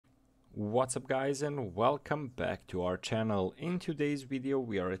What's up guys, and welcome back to our channel. In today's video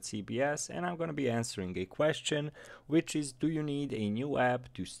we are at CBS and I'm going to be answering a question, which is, do you need a new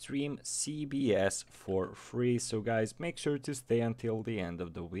app to stream CBS for free? So guys, make sure to stay until the end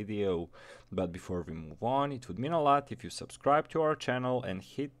of the video. But before we move on, it would mean a lot if you subscribe to our channel and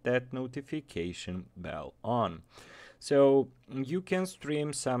hit that notification bell on. So you can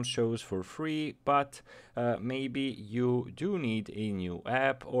stream some shows for free, but maybe you do need a new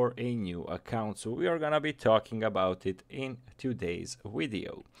app or a new account. So we are gonna be talking about it in today's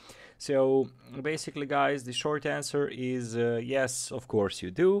video. So basically guys, the short answer is yes, of course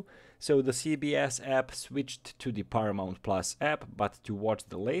you do. So the CBS app switched to the Paramount Plus app, but to watch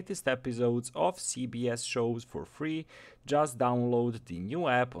the latest episodes of CBS shows for free, just download the new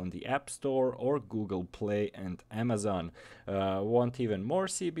app on the App Store or Google Play and Amazon. Want even more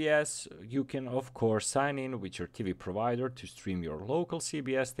CBS? You can of course sign in with your TV provider to stream your local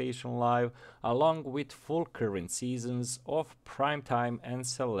CBS station live, along with full current seasons of primetime and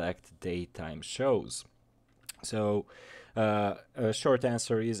select daytime shows. So a short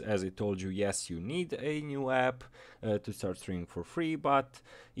answer is, as I told you, yes, you need a new app to start streaming for free. But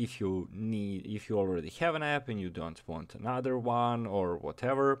if you already have an app and you don't want another one or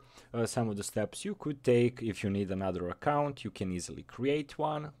whatever, some of the steps you could take. If you need another account, you can easily create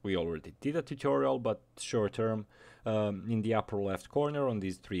one. We already did a tutorial, but short term. In the upper left corner on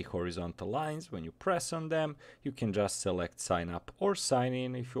these three horizontal lines, when you press on them, you can just select sign up or sign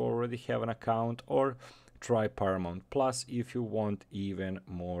in if you already have an account, or try Paramount Plus if you want even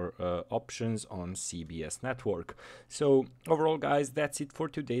more options on CBS network. So overall guys, that's it for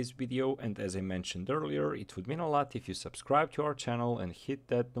today's video, and as I mentioned earlier, it would mean a lot if you subscribe to our channel and hit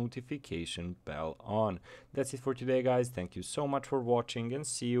that notification bell on. That's it for today guys, thank you so much for watching and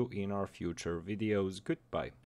see you in our future videos. Goodbye.